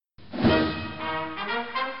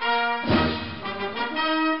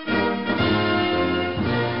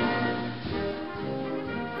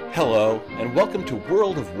Hello, and welcome to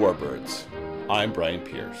World of Warbirds. I'm Brian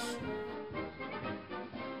Pierce.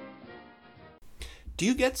 Do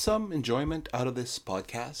you get some enjoyment out of this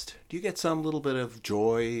podcast? Do you get some little bit of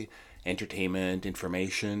joy, entertainment,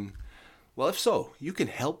 information? Well, if so, you can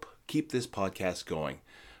help keep this podcast going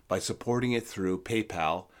by supporting it through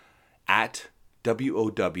PayPal at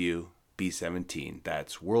WOWB17.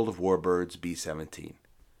 That's World of Warbirds B17.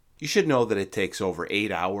 You should know that it takes over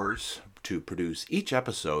 8 hours to produce each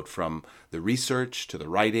episode, from the research to the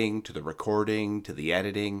writing to the recording to the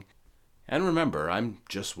editing. And remember, I'm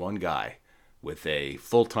just one guy with a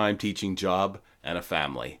full-time teaching job and a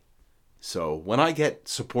family. So when I get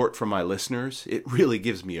support from my listeners, it really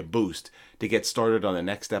gives me a boost to get started on the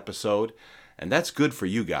next episode, and that's good for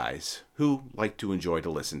you guys who like to enjoy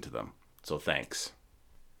to listen to them. So thanks.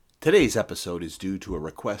 Today's episode is due to a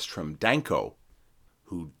request from Danko,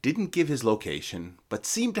 who didn't give his location, but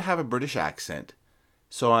seemed to have a British accent,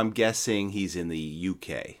 so I'm guessing he's in the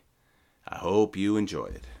UK. I hope you enjoy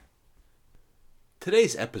it.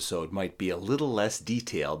 Today's episode might be a little less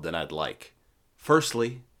detailed than I'd like.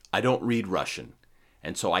 Firstly, I don't read Russian,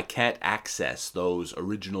 and so I can't access those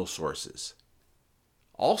original sources.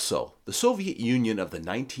 Also, the Soviet Union of the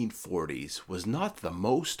 1940s was not the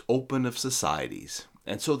most open of societies,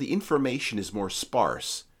 and so the information is more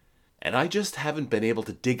sparse. And I just haven't been able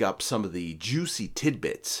to dig up some of the juicy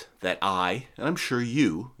tidbits that I, and I'm sure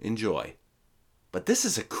you, enjoy. But this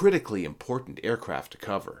is a critically important aircraft to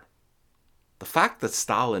cover. The fact that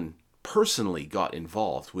Stalin personally got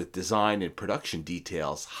involved with design and production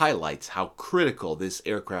details highlights how critical this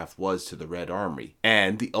aircraft was to the Red Army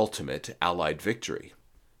and the ultimate Allied victory.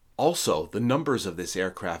 Also, the numbers of this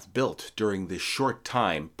aircraft built during this short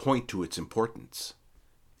time point to its importance.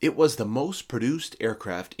 It was the most produced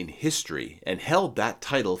aircraft in history and held that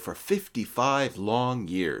title for 55 long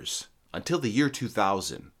years, until the year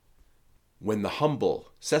 2000, when the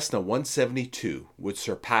humble Cessna 172 would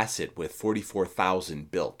surpass it with 44,000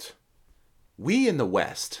 built. We in the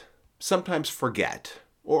West sometimes forget,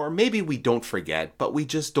 or maybe we don't forget, but we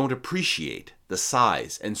just don't appreciate the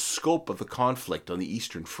size and scope of the conflict on the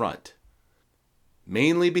Eastern Front.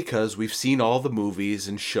 Mainly because we've seen all the movies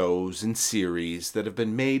and shows and series that have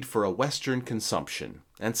been made for a Western consumption,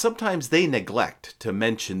 and sometimes they neglect to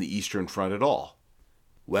mention the Eastern Front at all.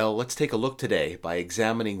 Well, let's take a look today by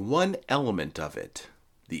examining one element of it,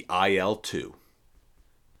 the IL-2.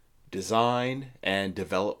 Design and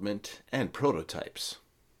development and prototypes.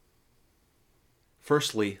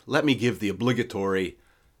 Firstly, let me give the obligatory,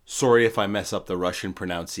 sorry if I mess up the Russian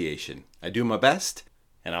pronunciation. I do my best.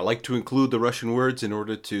 And I like to include the Russian words in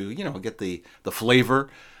order to, get the flavor,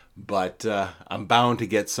 but I'm bound to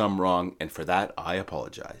get some wrong, and for that I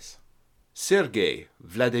apologize. Sergei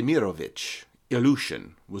Vladimirovich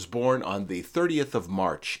Ilyushin was born on the 30th of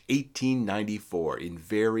March, 1894, in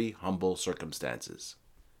very humble circumstances.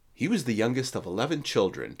 He was the youngest of 11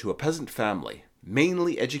 children to a peasant family,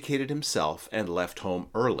 mainly educated himself, and left home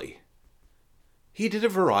early. He did a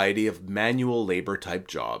variety of manual labor-type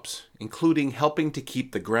jobs, including helping to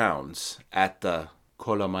keep the grounds at the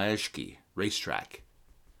Kolomaizhki racetrack.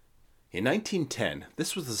 In 1910,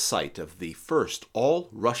 this was the site of the first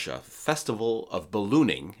All-Russia Festival of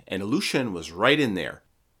Ballooning, and Ilyushin was right in there,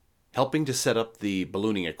 helping to set up the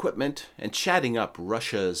ballooning equipment and chatting up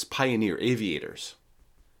Russia's pioneer aviators.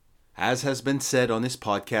 As has been said on this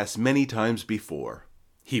podcast many times before,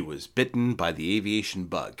 he was bitten by the aviation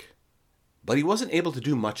bug. But he wasn't able to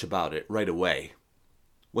do much about it right away.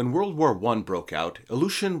 When World War I broke out,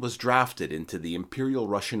 Ilyushin was drafted into the Imperial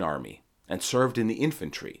Russian Army and served in the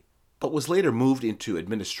infantry, but was later moved into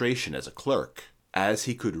administration as a clerk, as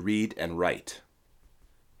he could read and write.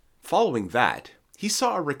 Following that, he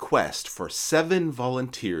saw a request for 7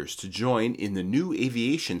 volunteers to join in the new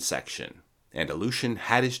aviation section, and Ilyushin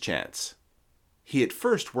had his chance. He at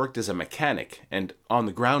first worked as a mechanic and on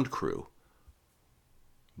the ground crew,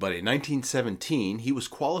 but in 1917, he was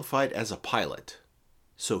qualified as a pilot,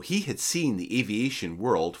 so he had seen the aviation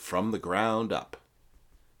world from the ground up.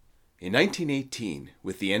 In 1918,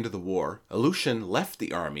 with the end of the war, Ilyushin left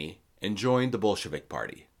the army and joined the Bolshevik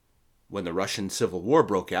Party. When the Russian Civil War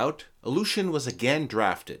broke out, Ilyushin was again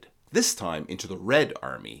drafted, this time into the Red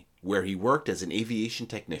Army, where he worked as an aviation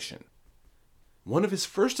technician. One of his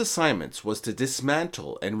first assignments was to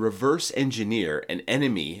dismantle and reverse engineer an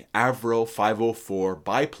enemy Avro 504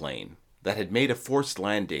 biplane that had made a forced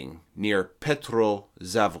landing near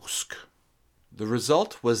Petrozavodsk. The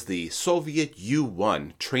result was the Soviet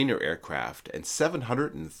U-1 trainer aircraft, and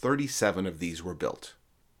 737 of these were built.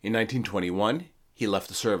 In 1921, he left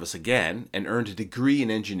the service again and earned a degree in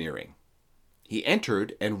engineering. He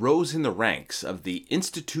entered and rose in the ranks of the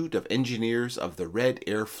Institute of Engineers of the Red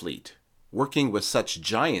Air Fleet, working with such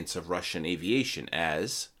giants of Russian aviation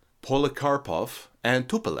as Polikarpov and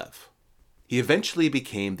Tupolev. He eventually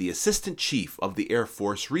became the assistant chief of the Air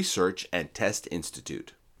Force Research and Test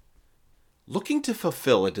Institute. Looking to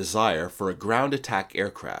fulfill a desire for a ground attack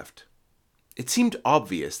aircraft, it seemed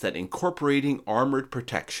obvious that incorporating armored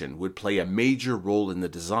protection would play a major role in the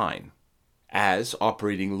design, as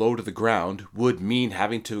operating low to the ground would mean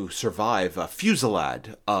having to survive a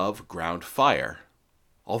fusillade of ground fire.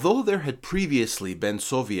 Although there had previously been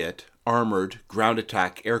Soviet armored ground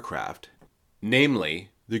attack aircraft, namely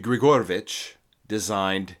the Grigorovich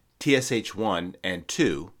designed TSH-1 and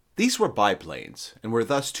 2, these were biplanes and were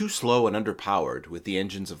thus too slow and underpowered with the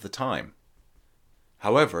engines of the time.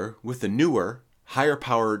 However, with the newer,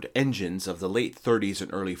 higher-powered engines of the late 30s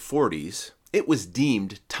and early 40s, it was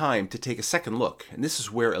deemed time to take a second look, and this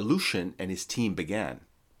is where Ilyushin and his team began.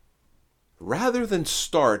 Rather than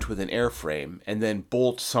start with an airframe and then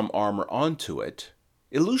bolt some armor onto it,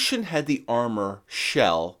 Ilyushin had the armor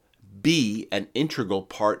shell be an integral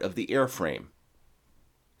part of the airframe,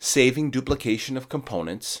 saving duplication of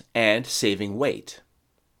components and saving weight.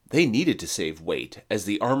 They needed to save weight, as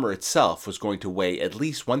the armor itself was going to weigh at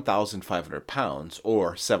least 1,500 pounds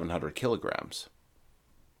or 700 kilograms.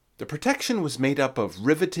 The protection was made up of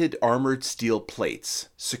riveted armored steel plates,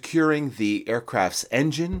 securing the aircraft's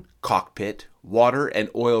engine, cockpit, water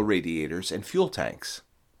and oil radiators, and fuel tanks.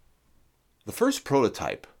 The first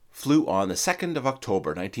prototype flew on the 2nd of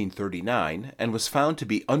October 1939 and was found to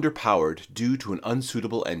be underpowered due to an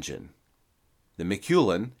unsuitable engine. The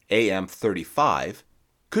Mikulin AM-35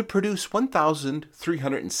 could produce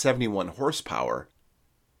 1,371 horsepower,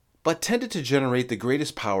 but tended to generate the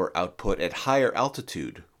greatest power output at higher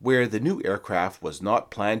altitude, where the new aircraft was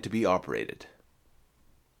not planned to be operated.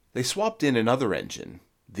 They swapped in another engine,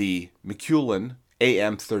 the Mikulin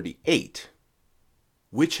AM-38,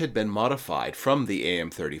 which had been modified from the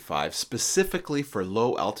AM-35 specifically for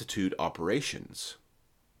low-altitude operations.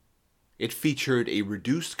 It featured a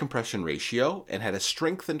reduced compression ratio and had a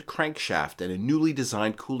strengthened crankshaft and a newly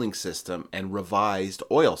designed cooling system and revised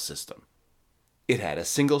oil system. It had a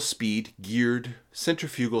single-speed geared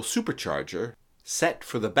centrifugal supercharger set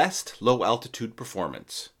for the best low-altitude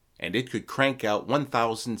performance, and it could crank out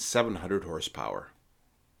 1,700 horsepower.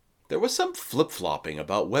 There was some flip-flopping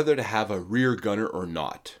about whether to have a rear gunner or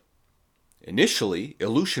not. Initially,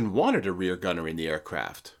 Ilyushin wanted a rear gunner in the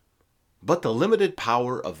aircraft, but the limited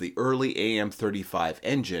power of the early AM-35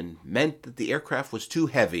 engine meant that the aircraft was too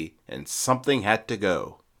heavy and something had to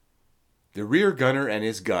go. The rear gunner and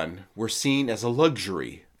his gun were seen as a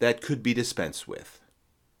luxury that could be dispensed with.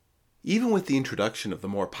 Even with the introduction of the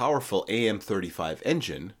more powerful AM-35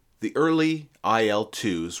 engine, the early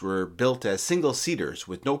IL-2s were built as single-seaters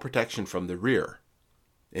with no protection from the rear.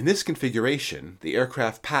 In this configuration, the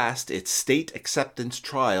aircraft passed its state acceptance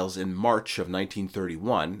trials in March of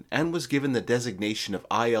 1931 and was given the designation of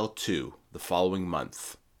IL-2 the following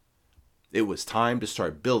month. It was time to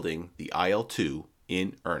start building the IL-2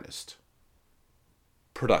 in earnest.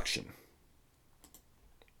 Production.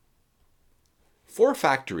 4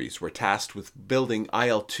 factories were tasked with building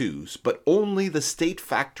IL-2s, but only the state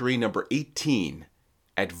factory number 18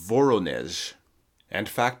 at Voronezh and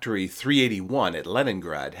factory 381 at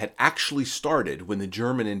Leningrad had actually started when the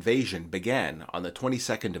German invasion began on the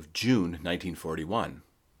 22nd of June 1941.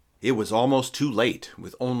 It was almost too late,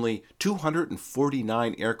 with only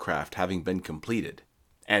 249 aircraft having been completed.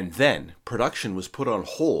 And then, production was put on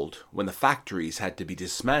hold when the factories had to be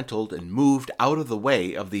dismantled and moved out of the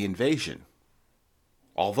way of the invasion.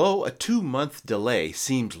 Although a 2-month delay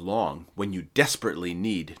seemed long when you desperately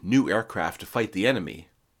need new aircraft to fight the enemy,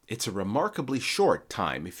 it's a remarkably short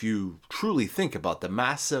time if you truly think about the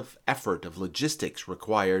massive effort of logistics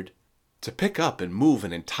required to pick up and move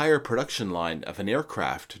an entire production line of an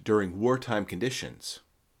aircraft during wartime conditions.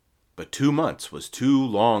 But 2 months was too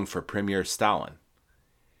long for Premier Stalin.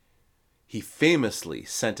 He famously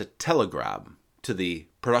sent a telegram to the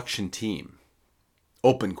production team.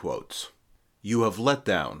 Open quotes. "You have let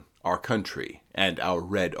down our country and our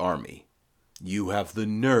Red Army. You have the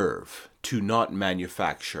nerve to not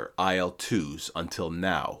manufacture IL-2s until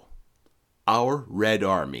now. Our Red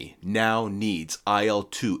Army now needs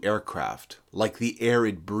IL-2 aircraft like the air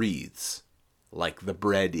it breathes, like the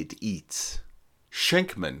bread it eats.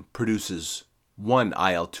 Schenkman produces 1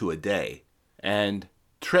 IL-2 a day, and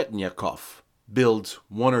Tretnyakov builds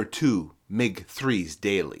 1 or 2 MiG-3s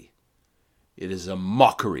daily. It is a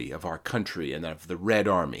mockery of our country and of the Red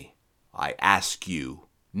Army. I ask you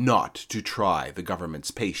not to try the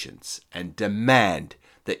government's patience and demand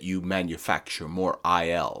that you manufacture more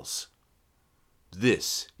ILs.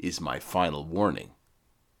 This is my final warning."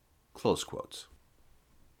 Close quotes.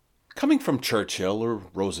 Coming from Churchill or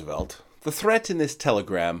Roosevelt, the threat in this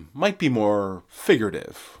telegram might be more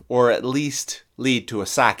figurative, or at least lead to a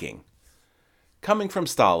sacking. Coming from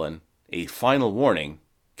Stalin, a final warning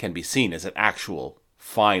can be seen as an actual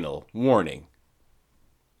final warning.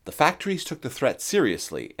 The factories took the threat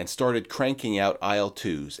seriously and started cranking out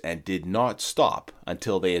IL-2s and did not stop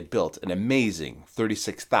until they had built an amazing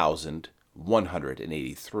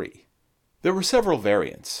 36,183. There were several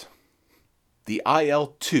variants. The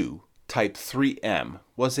IL-2 Type 3M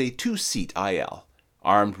was a two-seat IL,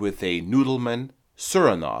 armed with a Noodleman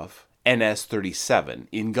Suronov NS-37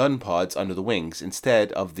 in gun pods under the wings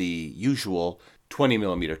instead of the usual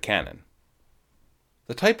 20mm cannon.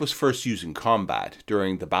 The type was first used in combat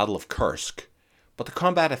during the Battle of Kursk, but the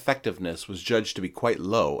combat effectiveness was judged to be quite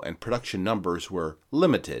low and production numbers were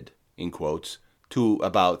limited, in quotes, to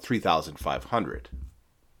about 3,500.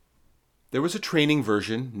 There was a training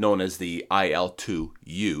version known as the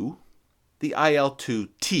IL-2U. The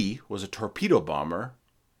IL-2T was a torpedo bomber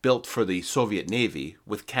built for the Soviet Navy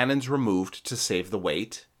with cannons removed to save the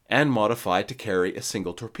weight and modified to carry a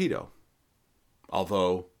single torpedo.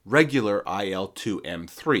 Although regular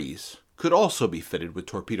IL-2M3s could also be fitted with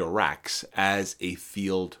torpedo racks as a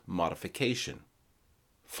field modification.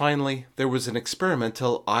 Finally, there was an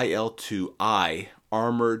experimental IL-2I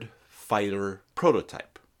armored fighter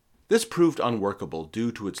prototype. This proved unworkable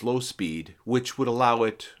due to its low speed, which would allow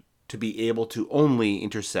it to be able to only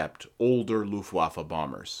intercept older Luftwaffe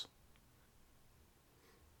bombers.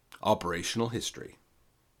 Operational history.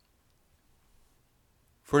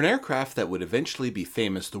 For an aircraft that would eventually be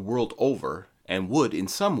famous the world over and would, in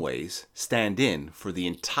some ways, stand in for the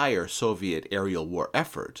entire Soviet aerial war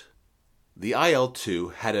effort, the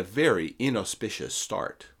IL-2 had a very inauspicious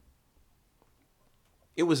start.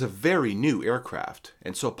 It was a very new aircraft,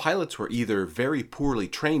 and so pilots were either very poorly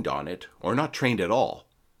trained on it or not trained at all.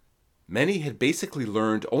 Many had basically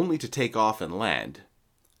learned only to take off and land.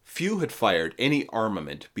 Few had fired any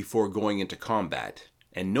armament before going into combat,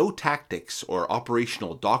 and no tactics or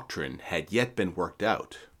operational doctrine had yet been worked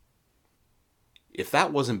out. If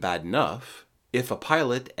that wasn't bad enough, if a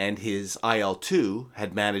pilot and his IL-2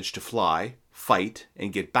 had managed to fly, fight,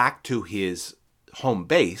 and get back to his home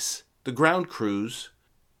base, the ground crews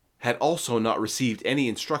had also not received any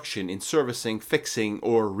instruction in servicing, fixing,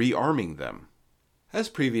 or rearming them. As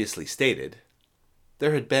previously stated,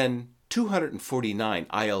 there had been 249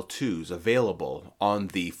 IL-2s available on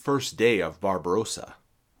the first day of Barbarossa.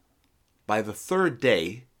 By the third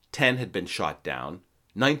day, 10 had been shot down,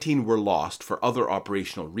 19 were lost for other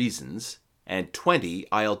operational reasons, and 20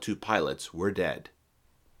 IL-2 pilots were dead.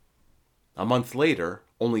 A month later,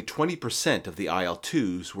 only 20% of the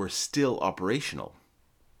IL-2s were still operational.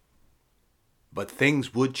 But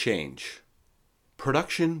things would change.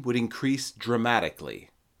 Production would increase dramatically.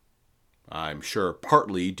 I'm sure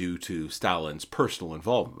partly due to Stalin's personal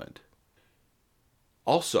involvement.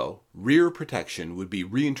 Also, rear protection would be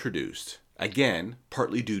reintroduced, again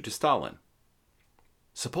partly due to Stalin.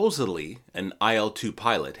 Supposedly, an IL-2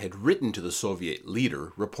 pilot had written to the Soviet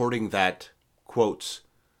leader reporting that, quotes,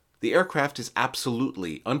 "The aircraft is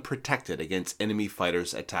absolutely unprotected against enemy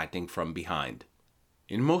fighters attacking from behind.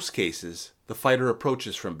 In most cases, the fighter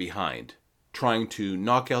approaches from behind, trying to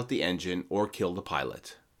knock out the engine or kill the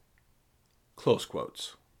pilot." Close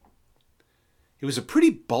quotes. It was a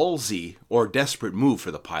pretty ballsy or desperate move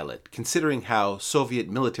for the pilot, considering how Soviet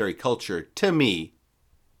military culture, to me,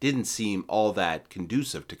 didn't seem all that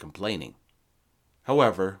conducive to complaining.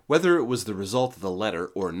 However, whether it was the result of the letter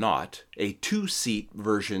or not, a two-seat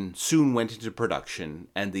version soon went into production,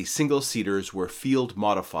 and the single-seaters were field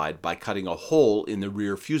modified by cutting a hole in the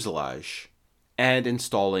rear fuselage and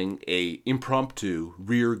installing an impromptu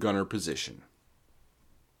rear gunner position.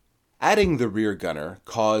 Adding the rear gunner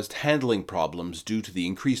caused handling problems due to the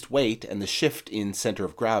increased weight and the shift in center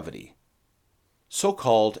of gravity.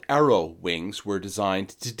 So-called arrow wings were designed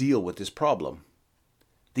to deal with this problem.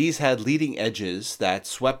 These had leading edges that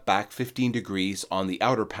swept back 15 degrees on the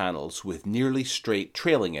outer panels with nearly straight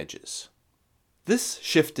trailing edges. This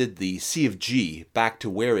shifted the C of G back to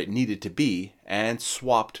where it needed to be and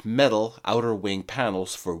swapped metal outer wing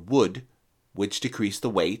panels for wood, which decreased the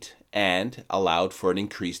weight and allowed for an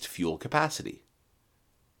increased fuel capacity.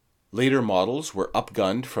 Later models were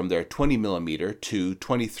upgunned from their 20mm to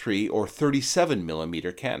 23 or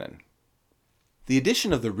 37mm cannon. The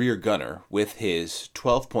addition of the rear gunner with his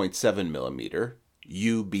 12.7mm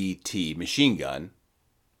UBT machine gun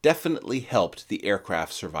definitely helped the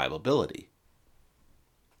aircraft's survivability.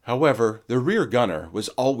 However, the rear gunner was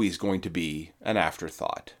always going to be an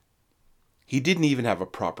afterthought. He didn't even have a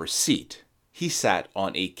proper seat. He sat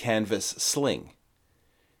on a canvas sling.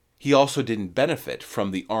 He also didn't benefit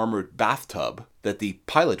from the armored bathtub that the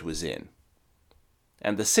pilot was in.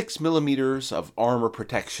 And the 6 millimeters of armor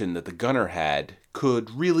protection that the gunner had could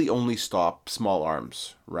really only stop small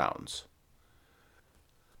arms rounds.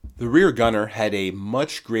 The rear gunner had a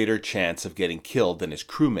much greater chance of getting killed than his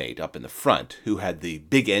crewmate up in the front, who had the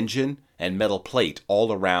big engine and metal plate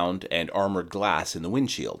all around and armored glass in the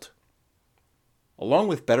windshield. Along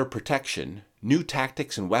with better protection, new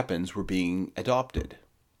tactics and weapons were being adopted.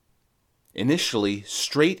 Initially,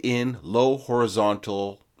 straight-in, low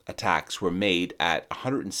horizontal attacks were made at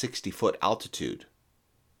 160-foot altitude.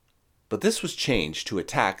 But this was changed to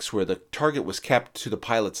attacks where the target was kept to the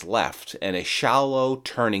pilot's left and a shallow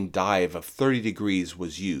turning dive of 30 degrees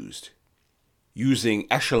was used, using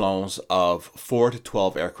echelons of 4 to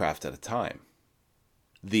 12 aircraft at a time.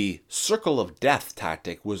 The circle of death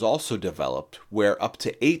tactic was also developed, where up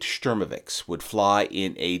to 8 Sturmovix would fly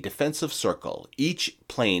in a defensive circle, each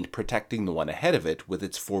plane protecting the one ahead of it with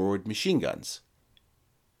its forward machine guns.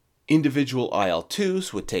 Individual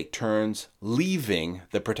IL-2s would take turns leaving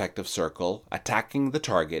the protective circle, attacking the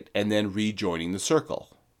target, and then rejoining the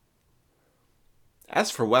circle.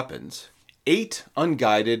 As for weapons, 8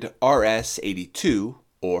 unguided RS-82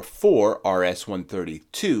 or 4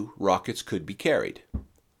 RS-132 rockets could be carried.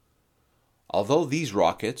 Although these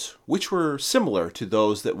rockets, which were similar to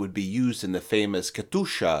those that would be used in the famous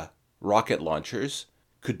Katyusha rocket launchers,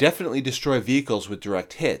 could definitely destroy vehicles with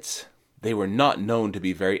direct hits, they were not known to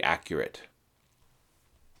be very accurate.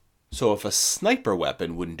 So if a sniper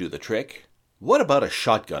weapon wouldn't do the trick, what about a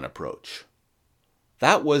shotgun approach?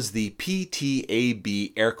 That was the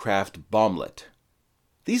PTAB aircraft bomblet.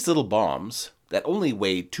 These little bombs that only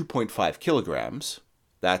weighed 2.5 kilograms,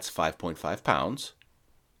 that's 5.5 pounds,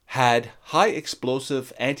 had high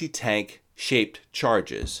explosive anti-tank shaped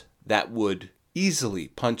charges that would easily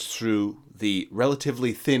punch through the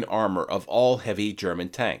relatively thin armor of all heavy German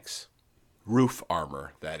tanks. Roof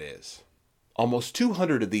armor, that is. Almost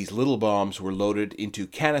 200 of these little bombs were loaded into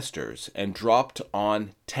canisters and dropped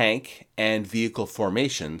on tank and vehicle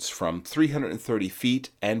formations from 330 feet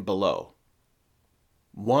and below.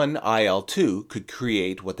 One IL-2 could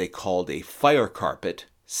create what they called a fire carpet,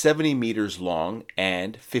 70 meters long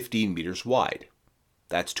and 15 meters wide.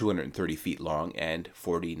 That's 230 feet long and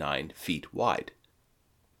 49 feet wide.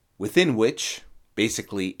 Within which,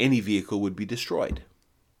 basically, any vehicle would be destroyed.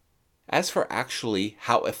 As for actually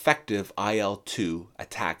how effective IL-2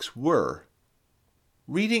 attacks were,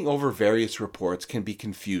 reading over various reports can be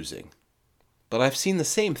confusing. But I've seen the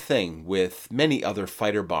same thing with many other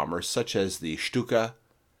fighter bombers such as the Stuka,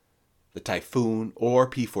 the Typhoon, or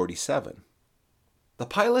P-47. The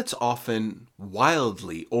pilots often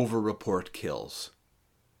wildly over-report kills,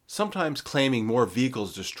 sometimes claiming more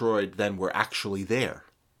vehicles destroyed than were actually there.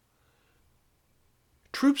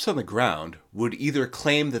 Troops on the ground would either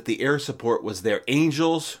claim that the air support was their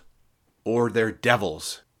angels or their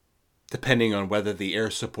devils, depending on whether the air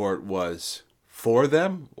support was for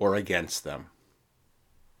them or against them.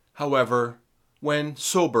 However, when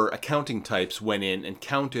sober accounting types went in and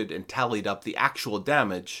counted and tallied up the actual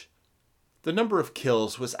damage, the number of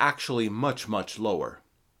kills was actually much, much lower.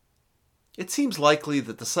 It seems likely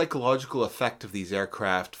that the psychological effect of these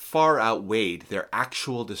aircraft far outweighed their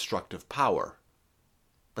actual destructive power.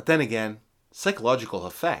 But then again, psychological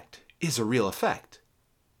effect is a real effect.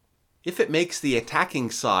 If it makes the attacking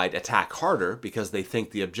side attack harder because they think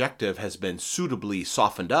the objective has been suitably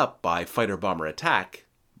softened up by fighter-bomber attack,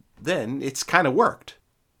 then it's kind of worked.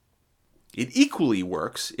 It equally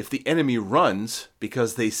works if the enemy runs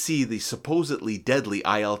because they see the supposedly deadly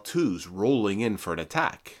IL-2s rolling in for an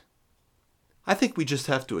attack. I think we just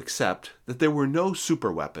have to accept that there were no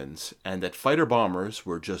superweapons and that fighter-bombers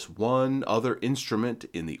were just one other instrument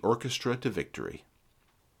in the orchestra to victory.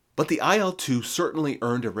 But the IL-2 certainly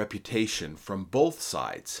earned a reputation from both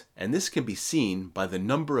sides, and this can be seen by the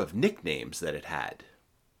number of nicknames that it had.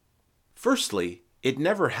 Firstly, it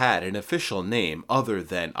never had an official name other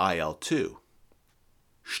than IL-2.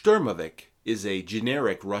 Sturmovik is a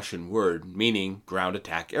generic Russian word meaning ground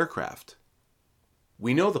attack aircraft.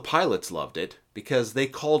 We know the pilots loved it because they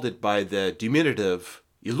called it by the diminutive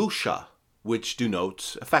Ilyusha, which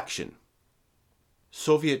denotes affection.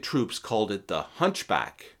 Soviet troops called it the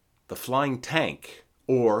hunchback, the flying tank,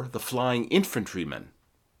 or the flying infantryman.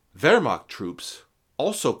 Wehrmacht troops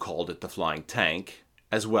also called it the flying tank,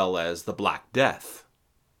 as well as the Black Death.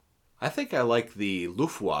 I think I like the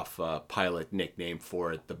Luftwaffe pilot nickname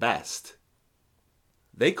for it the best.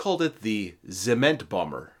 They called it the Zement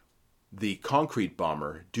bomber, the concrete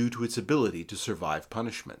bomber, due to its ability to survive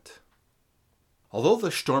punishment. Although the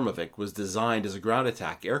Stormovik was designed as a ground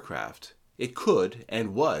attack aircraft, it could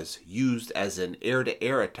and was used as an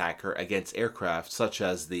air-to-air attacker against aircraft such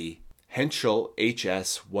as the Henschel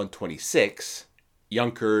HS-126,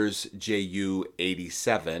 Junkers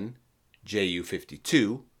Ju-87,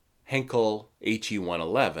 Ju-52, Henkel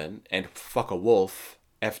HE-111, and Focke-Wulf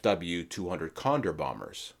FW-200 Condor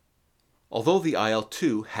bombers. Although the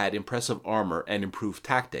IL-2 had impressive armor and improved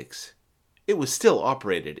tactics, it was still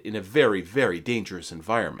operated in a very, very dangerous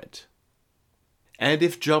environment. And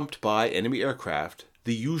if jumped by enemy aircraft,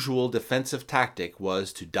 the usual defensive tactic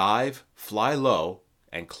was to dive, fly low,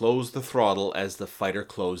 and close the throttle as the fighter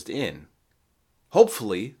closed in.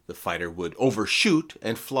 Hopefully, the fighter would overshoot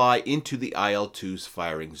and fly into the IL-2's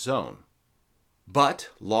firing zone. But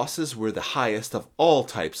losses were the highest of all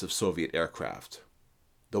types of Soviet aircraft,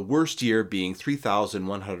 the worst year being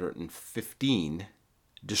 3,115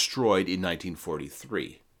 destroyed in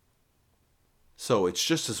 1943. So it's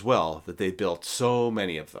just as well that they built so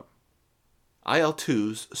many of them.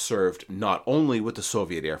 IL-2s served not only with the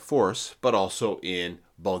Soviet Air Force, but also in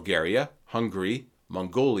Bulgaria, Hungary,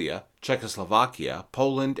 Mongolia, Czechoslovakia,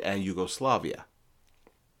 Poland, and Yugoslavia.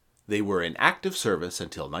 They were in active service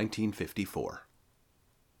until 1954.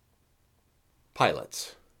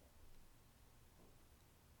 Pilots.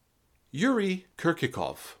 Yuri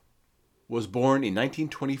Kirkikov was born in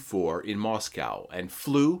 1924 in Moscow and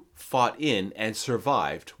flew, fought in, and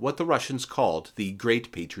survived what the Russians called the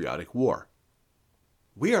Great Patriotic War.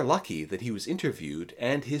 We are lucky that he was interviewed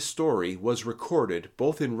and his story was recorded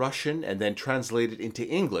both in Russian and then translated into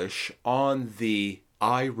English on the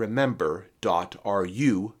iremember.ru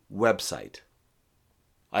website.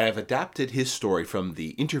 I have adapted his story from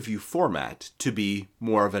the interview format to be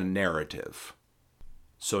more of a narrative.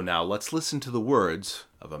 So now let's listen to the words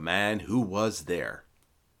of a man who was there.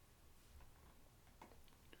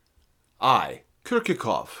 I,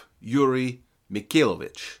 Kirkikov Yuri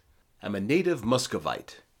Mikhailovich, am a native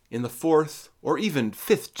Muscovite in the 4th or even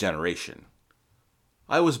 5th generation.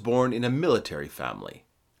 I was born in a military family.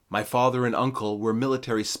 My father and uncle were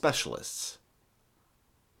military specialists.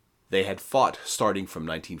 They had fought starting from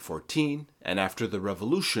 1914, and after the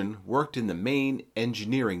revolution worked in the main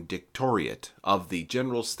engineering directorate of the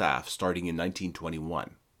General Staff starting in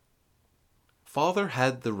 1921. Father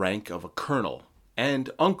had the rank of a colonel,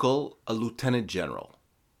 and uncle a lieutenant general.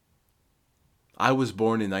 I was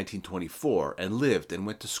born in 1924 and lived and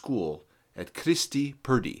went to school at Christi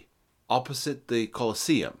Purdy, opposite the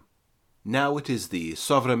Colosseum. Now it is the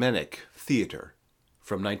Sovremennik Theater.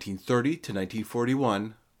 From 1930 to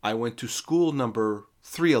 1941, I went to school number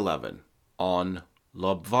 311 on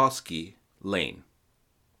Lobovsky Lane.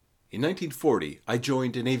 In 1940, I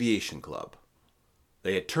joined an aviation club.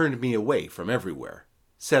 They had turned me away from everywhere,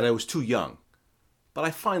 said I was too young, but I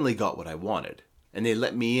finally got what I wanted, and they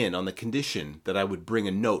let me in on the condition that I would bring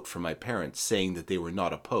a note from my parents saying that they were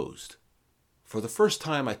not opposed. For the first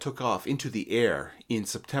time, I took off into the air in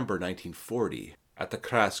September 1940 at the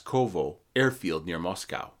Kraskovo airfield near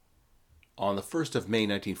Moscow. On the 1st of May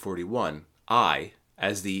 1941, I,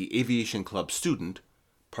 as the aviation club student,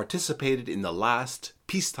 participated in the last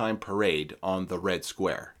peacetime parade on the Red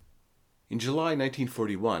Square. In July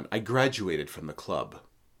 1941, I graduated from the club.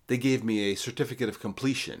 They gave me a certificate of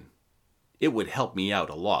completion. It would help me out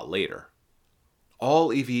a lot later.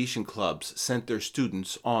 All aviation clubs sent their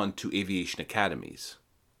students on to aviation academies.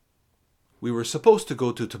 We were supposed to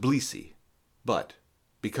go to Tbilisi, but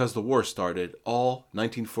because the war started, all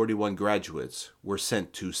 1941 graduates were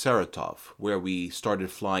sent to Saratov, where we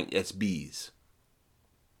started flying SBs.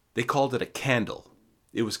 They called it a candle.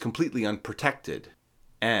 It was completely unprotected,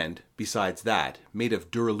 and, besides that, made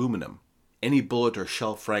of duraluminum. Any bullet or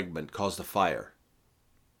shell fragment caused a fire.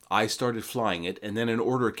 I started flying it, and then an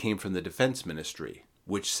order came from the Defense Ministry,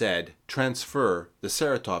 which said, transfer the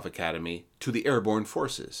Saratov Academy to the Airborne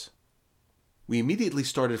Forces. We immediately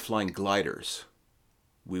started flying gliders.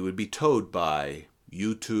 We would be towed by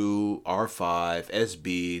U-2, R-5,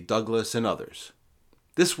 SB, Douglas, and others.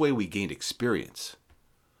 This way we gained experience.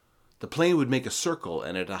 The plane would make a circle,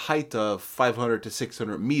 and at a height of 500 to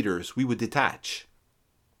 600 meters, we would detach.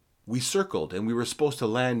 We circled, and we were supposed to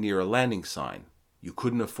land near a landing sign. You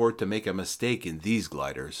couldn't afford to make a mistake in these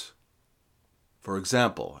gliders. For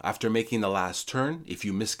example, after making the last turn, if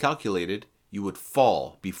you miscalculated, you would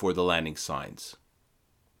fall before the landing signs.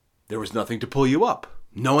 There was nothing to pull you up.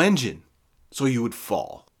 No engine, so you would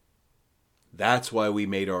fall. That's why we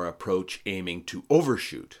made our approach aiming to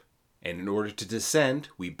overshoot. And in order to descend,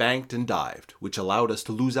 we banked and dived, which allowed us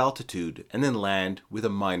to lose altitude and then land with a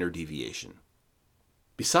minor deviation.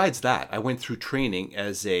 Besides that, I went through training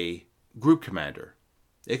as a group commander.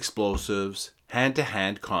 Explosives,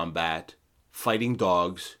 hand-to-hand combat, fighting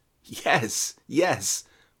dogs. Yes,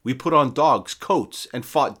 we put on dogs' coats and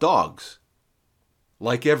fought dogs.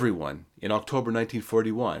 Like everyone, in October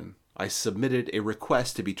 1941, I submitted a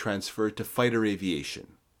request to be transferred to fighter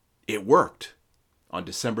aviation. It worked. On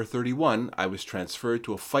December 31, I was transferred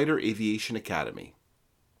to a fighter aviation academy.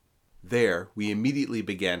 There, we immediately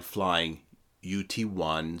began flying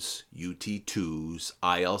UT-1s, UT-2s,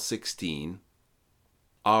 IL-16.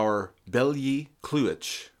 Our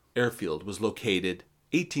Belyi-Kluich airfield was located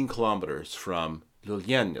 18 kilometers from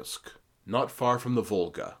Lulyansk, not far from the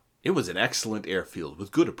Volga. It was an excellent airfield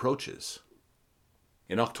with good approaches.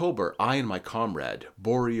 In October, I and my comrade,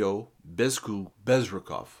 Borio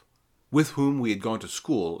Bezrukov, with whom we had gone to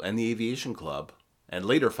school and the aviation club, and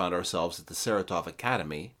later found ourselves at the Saratov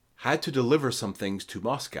Academy, had to deliver some things to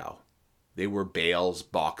Moscow. They were bales,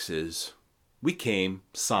 boxes. We came,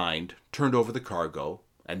 signed, turned over the cargo,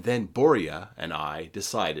 and then Boria and I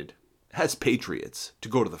decided, as patriots, to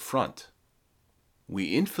go to the front.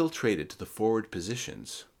 We infiltrated to the forward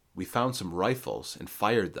positions. We found some rifles and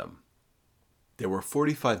fired them. There were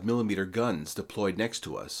 45mm guns deployed next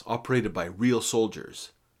to us, operated by real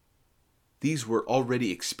soldiers. These were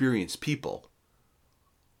already experienced people.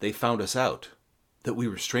 They found us out, that we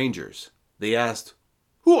were strangers. They asked,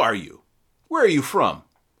 "Who are you? Where are you from?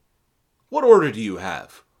 What order do you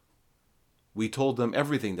have?" We told them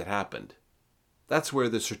everything that happened. That's where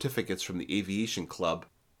the certificates from the aviation club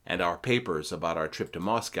and our papers about our trip to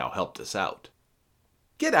Moscow helped us out.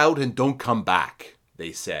 "Get out and don't come back,"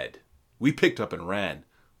 they said. We picked up and ran.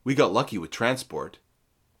 We got lucky with transport.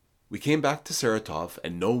 We came back to Saratov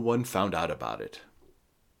and no one found out about it.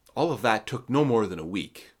 All of that took no more than a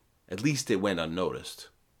week. At least it went unnoticed.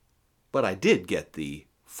 But I did get the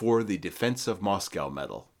For the Defense of Moscow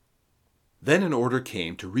medal. Then an order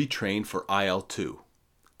came to retrain for IL-2.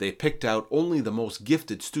 They picked out only the most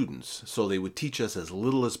gifted students so they would teach us as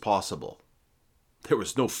little as possible. There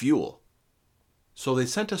was no fuel. So they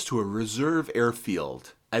sent us to a reserve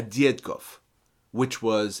airfield at Dietkov, which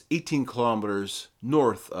was 18 kilometers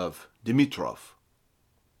north of Dimitrov.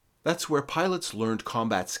 That's where pilots learned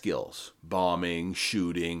combat skills, bombing,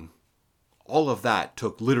 shooting. All of that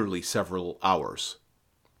took literally several hours.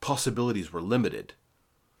 Possibilities were limited.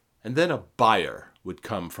 And then a buyer would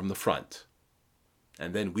come from the front.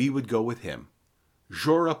 And then we would go with him.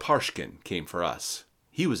 Zhora Parshkin came for us.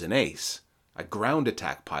 He was an ace, a ground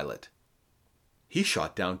attack pilot. He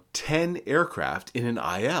shot down 10 aircraft in an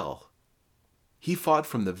IL. He fought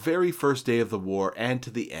from the very first day of the war and to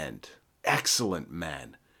the end. Excellent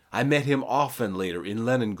man. I met him often later in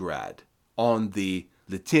Leningrad, on the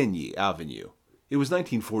Liteyny Avenue. It was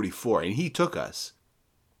 1944, and he took us.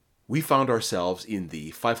 We found ourselves in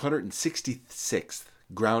the 566th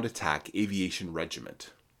Ground Attack Aviation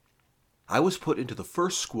Regiment. I was put into the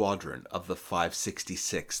first squadron of the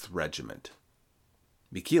 566th Regiment.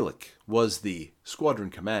 Mikhailik was the squadron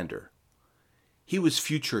commander. He was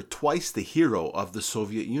future twice the hero of the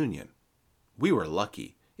Soviet Union. We were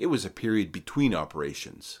lucky. It was a period between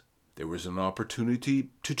operations. There was an opportunity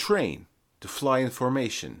to train, to fly in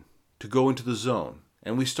formation, to go into the zone,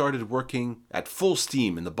 and we started working at full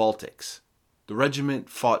steam in the Baltics. The regiment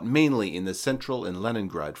fought mainly in the Central and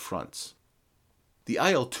Leningrad fronts. The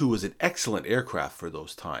IL-2 was an excellent aircraft for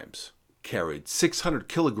those times. Carried 600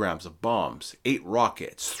 kilograms of bombs, 8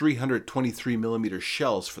 rockets, 323mm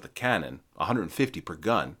shells for the cannon, 150 per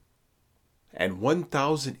gun, and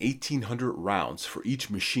 1,800 rounds for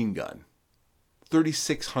each machine gun,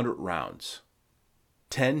 3,600 rounds,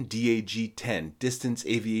 10 DAG-10 distance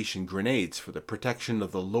aviation grenades for the protection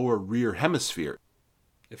of the lower rear hemisphere.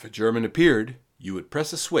 If a German appeared, you would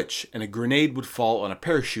press a switch and a grenade would fall on a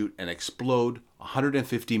parachute and explode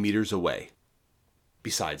 150 meters away.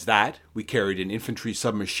 Besides that, we carried an infantry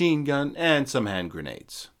submachine gun and some hand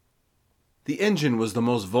grenades. The engine was the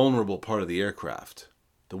most vulnerable part of the aircraft.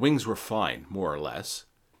 The wings were fine, more or less.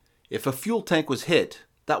 If a fuel tank was hit,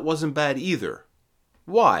 that wasn't bad either.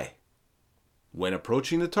 Why? When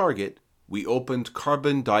approaching the target, we opened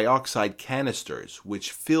carbon dioxide canisters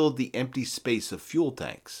which filled the empty space of fuel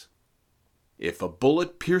tanks. If a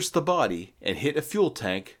bullet pierced the body and hit a fuel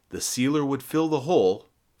tank, the sealer would fill the hole,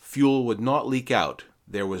 fuel would not leak out.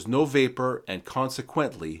 There was no vapor and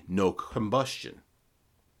consequently no combustion.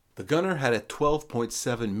 The gunner had a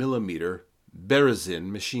 12.7mm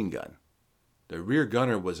Berezin machine gun. The rear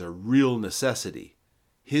gunner was a real necessity.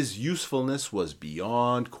 His usefulness was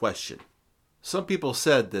beyond question. Some people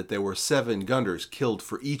said that there were 7 gunners killed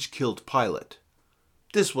for each killed pilot.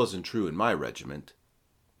 This wasn't true in my regiment.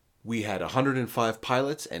 We had 105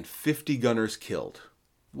 pilots and 50 gunners killed.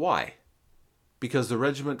 Why? Because the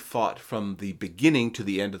regiment fought from the beginning to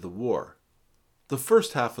the end of the war. The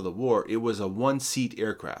first half of the war, it was a 1-seat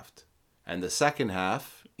aircraft, and the second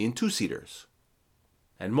half in 2-seaters.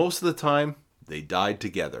 And most of the time, they died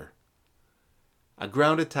together. A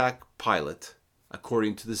ground attack pilot,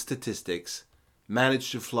 according to the statistics,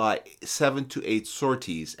 managed to fly 7 to 8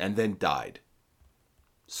 sorties and then died.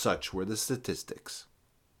 Such were the statistics.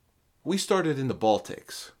 We started in the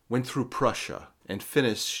Baltics, went through Prussia, and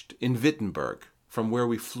finished in Wittenberg, from where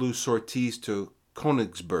we flew sorties to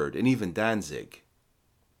Königsberg and even Danzig.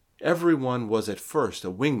 Everyone was at first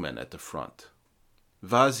a wingman at the front.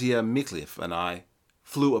 Vazia Miklev and I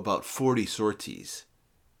flew about 40 sorties.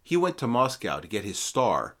 He went to Moscow to get his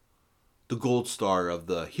star, the gold star of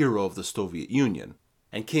the hero of the Soviet Union,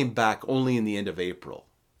 and came back only in the end of April.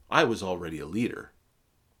 I was already a leader.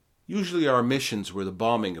 Usually our missions were the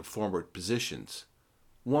bombing of forward positions.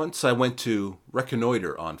 Once I went to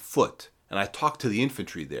reconnoiter on foot, and I talked to the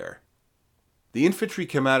infantry there. The infantry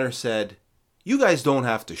commander said, "You guys don't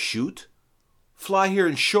have to shoot. Fly here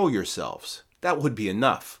and show yourselves. That would be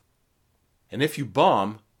enough. And if you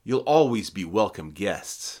bomb, you'll always be welcome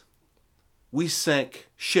guests." We sank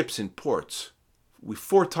ships in ports.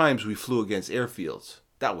 4 times we flew against airfields.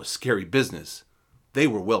 That was scary business. They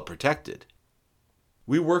were well protected.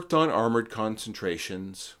 We worked on armored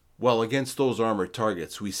concentrations. Well, against those armored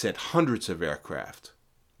targets, we sent hundreds of aircraft.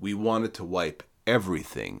 We wanted to wipe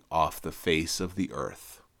everything off the face of the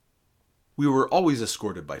earth. We were always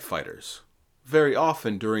escorted by fighters. Very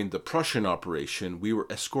often during the Prussian operation, we were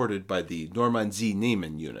escorted by the Normandie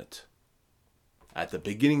Niemen unit. At the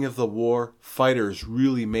beginning of the war, fighters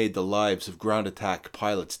really made the lives of ground attack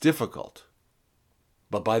pilots difficult.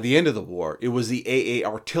 But by the end of the war, it was the AA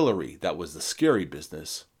artillery that was the scary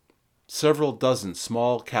business. Several dozen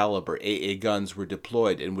small caliber AA guns were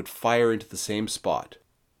deployed and would fire into the same spot.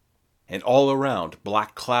 And all around,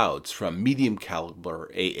 black clouds from medium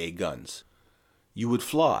caliber AA guns. You would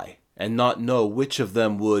fly and not know which of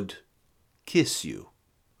them would kiss you.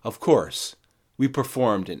 Of course, we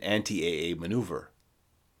performed an anti-AA maneuver.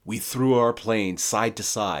 We threw our plane side to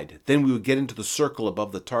side, then we would get into the circle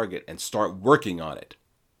above the target and start working on it.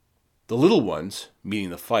 The little ones, meaning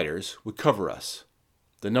the fighters, would cover us.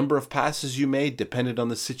 The number of passes you made depended on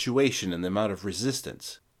the situation and the amount of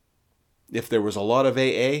resistance. If there was a lot of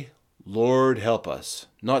AA, Lord help us,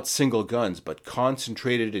 not single guns, but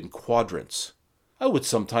concentrated in quadrants. I would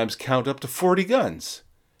sometimes count up to 40 guns,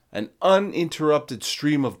 an uninterrupted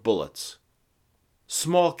stream of bullets.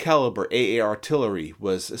 Small caliber AA artillery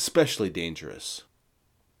was especially dangerous.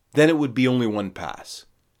 Then it would be only one pass.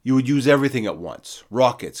 You would use everything at once,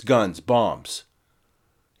 rockets, guns, bombs.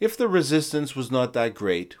 If the resistance was not that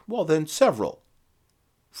great, well then several.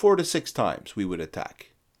 4 to 6 times we would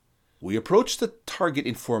attack. We approached the target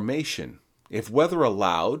in formation, if weather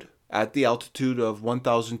allowed, at the altitude of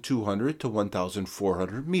 1,200 to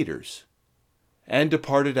 1,400 meters, and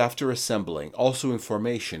departed after assembling, also in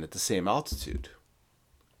formation at the same altitude.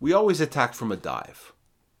 We always attacked from a dive,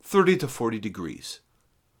 30 to 40 degrees.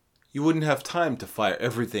 You wouldn't have time to fire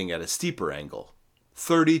everything at a steeper angle,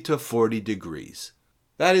 30 to 40 degrees.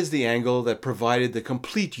 That is the angle that provided the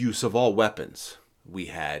complete use of all weapons. We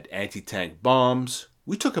had anti-tank bombs.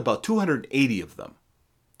 We took about 280 of them.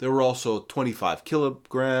 There were also 25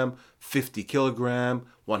 kilogram, 50 kilogram,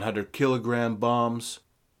 100 kilogram bombs.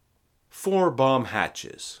 4 bomb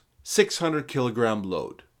hatches, 600 kilogram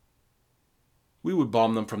load. We would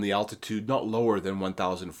bomb them from the altitude not lower than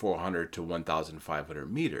 1,400 to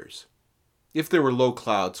 1,500 meters. If there were low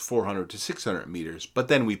clouds, 400 to 600 meters, but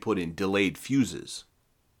then we put in delayed fuses.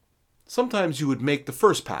 Sometimes you would make the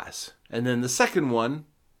first pass, and then the second one.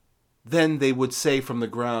 Then they would say from the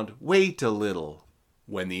ground, "Wait a little.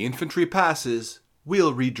 When the infantry passes,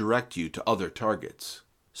 we'll redirect you to other targets."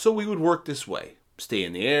 So we would work this way. Stay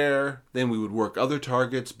in the air, then we would work other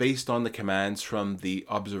targets based on the commands from the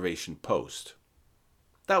observation post.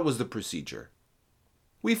 That was the procedure.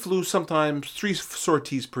 We flew sometimes 3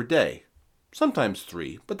 sorties per day, sometimes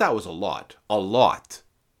 3, but that was a lot. A lot.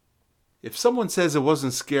 If someone says it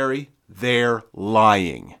wasn't scary, they're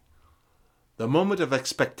lying. The moment of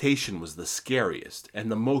expectation was the scariest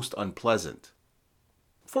and the most unpleasant.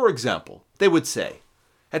 For example, they would say,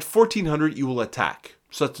 at 1400 you will attack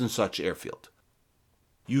such and such airfield.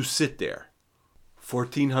 You sit there.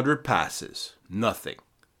 1400 passes, nothing.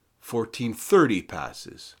 1430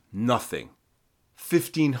 passes, nothing.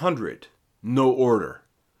 1500, no order.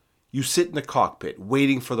 You sit in the cockpit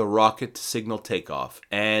waiting for the rocket to signal takeoff,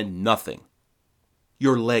 and nothing.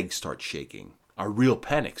 Your legs start shaking. A real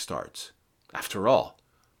panic starts. After all,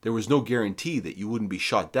 there was no guarantee that you wouldn't be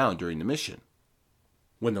shot down during the mission.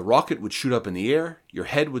 When the rocket would shoot up in the air, your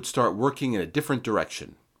head would start working in a different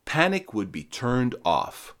direction. Panic would be turned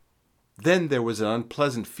off. Then there was an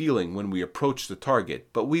unpleasant feeling when we approached the target,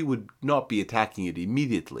 but we would not be attacking it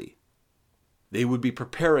immediately. They would be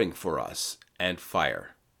preparing for us and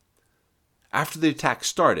fire. After the attack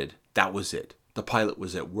started, that was it. The pilot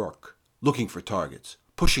was at work, looking for targets,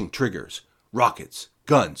 pushing triggers, rockets,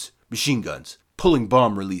 guns, machine guns, pulling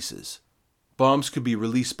bomb releases. Bombs could be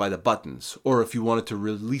released by the buttons, or if you wanted to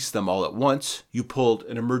release them all at once, you pulled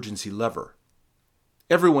an emergency lever.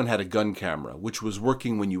 Everyone had a gun camera, which was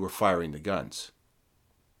working when you were firing the guns.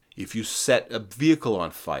 If you set a vehicle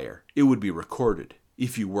on fire, it would be recorded.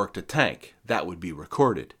 If you worked a tank, that would be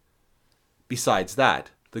recorded. Besides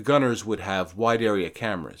that, the gunners would have wide area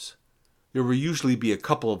cameras. There would usually be a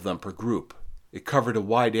couple of them per group. It covered a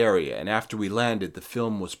wide area, and after we landed, the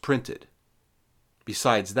film was printed.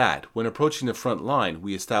 Besides that, when approaching the front line,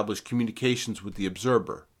 we established communications with the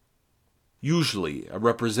observer, usually a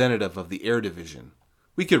representative of the Air Division.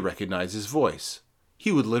 We could recognize his voice.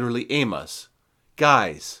 He would literally aim us.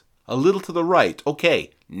 "Guys, a little to the right.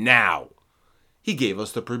 Okay, now." He gave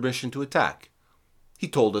us the permission to attack. He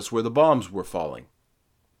told us where the bombs were falling.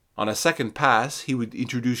 On a second pass, he would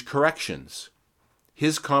introduce corrections.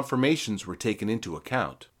 His confirmations were taken into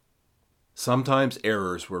account. Sometimes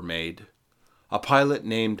errors were made. A pilot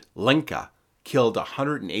named Lenka killed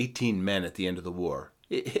 118 men at the end of the war.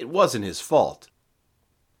 It wasn't his fault.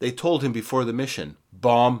 They told him before the mission,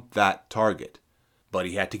 bomb that target. But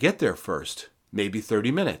he had to get there first, maybe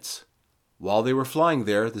 30 minutes. While they were flying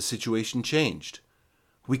there, the situation changed.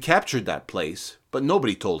 We captured that place, but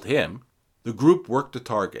nobody told him. The group worked the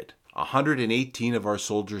target. 118 of our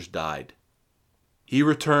soldiers died. He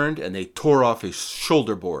returned and they tore off his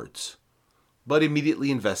shoulder boards, but immediately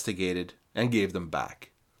investigated and gave them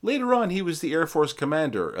back. Later on, he was the Air Force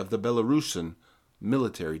commander of the Belarusian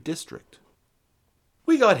military district.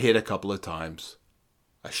 We got hit a couple of times.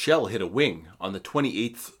 A shell hit a wing on the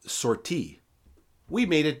 28th sortie. We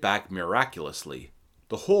made it back miraculously.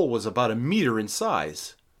 The hole was about a meter in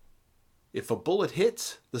size. If a bullet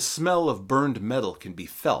hits, the smell of burned metal can be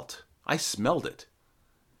felt. I smelled it.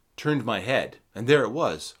 Turned my head, and there it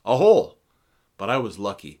was, a hole. But I was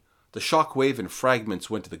lucky. The shockwave and fragments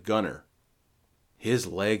went to the gunner. His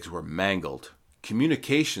legs were mangled.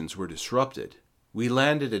 Communications were disrupted. We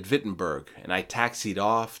landed at Wittenberg, and I taxied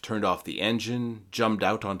off, turned off the engine, jumped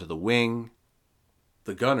out onto the wing.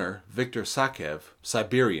 The gunner, Viktor Sakev,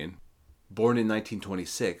 Siberian, born in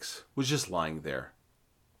 1926, was just lying there.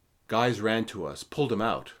 Guys ran to us, pulled him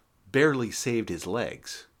out, barely saved his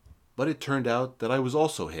legs. But it turned out that I was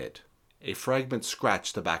also hit. A fragment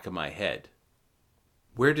scratched the back of my head.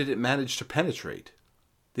 Where did it manage to penetrate?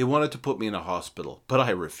 They wanted to put me in a hospital, but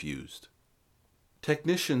I refused.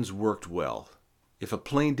 Technicians worked well. If a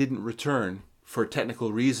plane didn't return for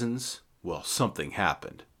technical reasons, well, something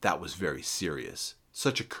happened. That was very serious.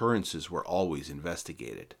 Such occurrences were always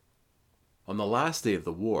investigated. On the last day of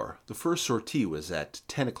the war, the first sortie was at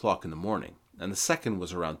 10 o'clock in the morning, and the second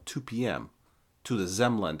was around 2 p.m. to the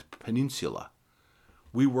Zemland Peninsula.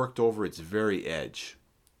 We worked over its very edge.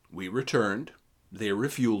 We returned. They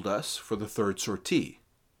refueled us for the third sortie.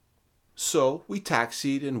 So we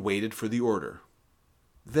taxied and waited for the order.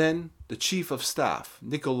 Then the chief of staff,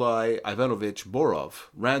 Nikolai Ivanovich Borov,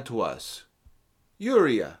 ran to us.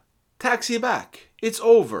 "Yuria, taxi back. It's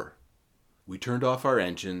over." We turned off our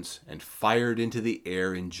engines and fired into the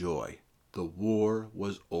air in joy. The war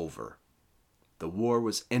was over. The war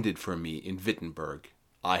was ended for me in Wittenberg.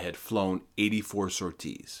 I had flown 84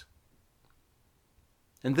 sorties.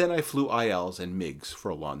 And then I flew ILs and MiGs for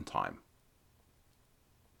a long time.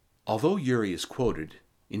 Although Yuri is quoted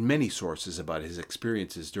in many sources about his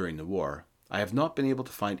experiences during the war, I have not been able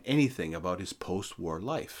to find anything about his post-war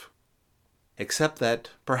life, except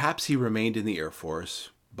that perhaps he remained in the Air Force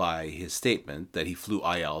by his statement that he flew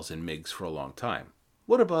ILs and MiGs for a long time.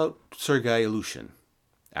 What about Sergei Ilyushin?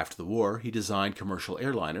 After the war, he designed commercial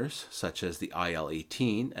airliners such as the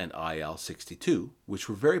IL-18 and IL-62, which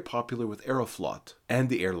were very popular with Aeroflot and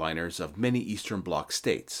the airliners of many Eastern Bloc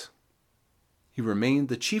states. He remained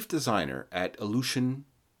the chief designer at Ilyushin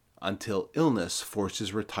until illness forced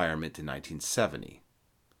his retirement in 1970.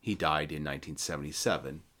 He died in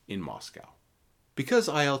 1977 in Moscow. Because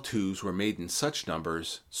IL-2s were made in such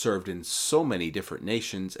numbers, served in so many different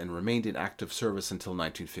nations, and remained in active service until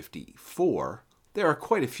 1954, there are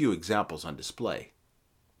quite a few examples on display.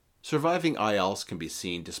 Surviving ILs can be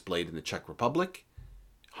seen displayed in the Czech Republic,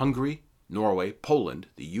 Hungary, Norway, Poland,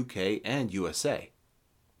 the UK, and USA.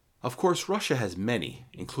 Of course, Russia has many,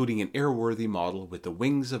 including an airworthy model with the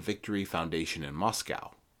Wings of Victory Foundation in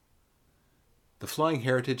Moscow. The Flying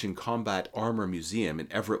Heritage and Combat Armor Museum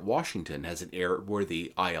in Everett, Washington has an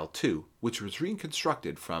airworthy IL-2, which was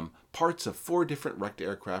reconstructed from parts of 4 different wrecked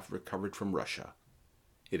aircraft recovered from Russia.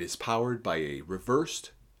 It is powered by a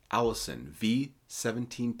reversed Allison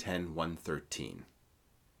V-1710-113.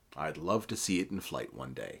 I'd love to see it in flight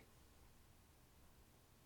one day.